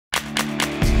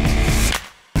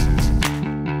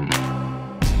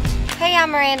Hi,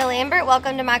 I'm Miranda Lambert.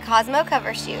 Welcome to my Cosmo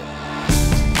cover shoot.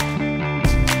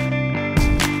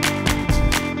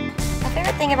 My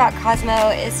favorite thing about Cosmo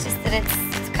is just that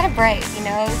it's kind of brave, you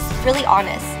know, it's really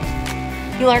honest.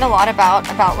 You learn a lot about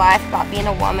life, about being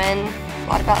a woman, a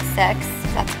lot about sex.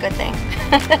 That's a good thing.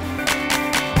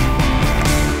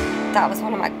 That was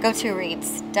one of my go-to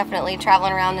reads. Definitely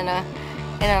traveling around in a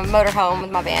motorhome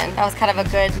with my band. That was kind of a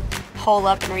good hole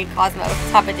up and read Cosmo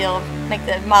type of deal, make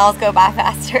the miles go by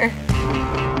faster.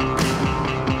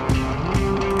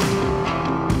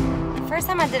 The first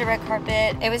time I did a red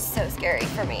carpet, it was so scary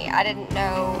for me. I didn't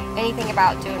know anything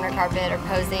about doing red carpet or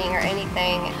posing or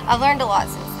anything. I've learned a lot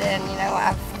since then, you know,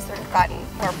 I've sort of gotten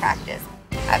more practice.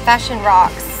 At Fashion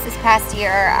Rocks this past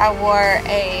year, I wore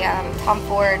a Tom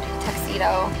Ford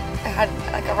tuxedo. I had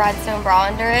like a rhinestone bra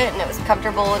under it, and it was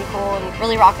comfortable and cool and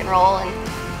really rock and roll, and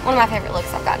one of my favorite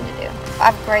looks I've gotten to do. I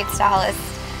have a great stylist,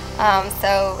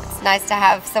 so it's nice to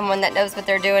have someone that knows what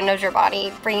they're doing, knows your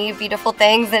body, bring you beautiful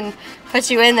things and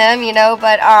put you in them, you know,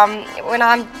 but when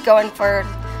I'm going for,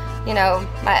 you know,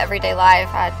 my everyday life,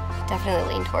 I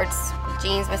definitely lean towards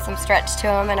jeans with some stretch to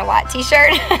them and a white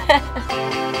t-shirt.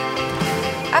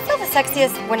 I feel the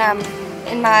sexiest when I'm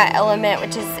in my element,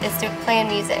 which is playing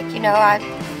music, you know.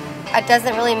 It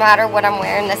doesn't really matter what I'm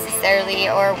wearing necessarily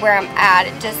or where I'm at.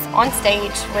 It just on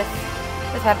stage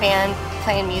with my band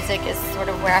playing music is sort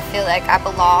of where I feel like I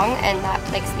belong, and that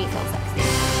makes me feel sexy.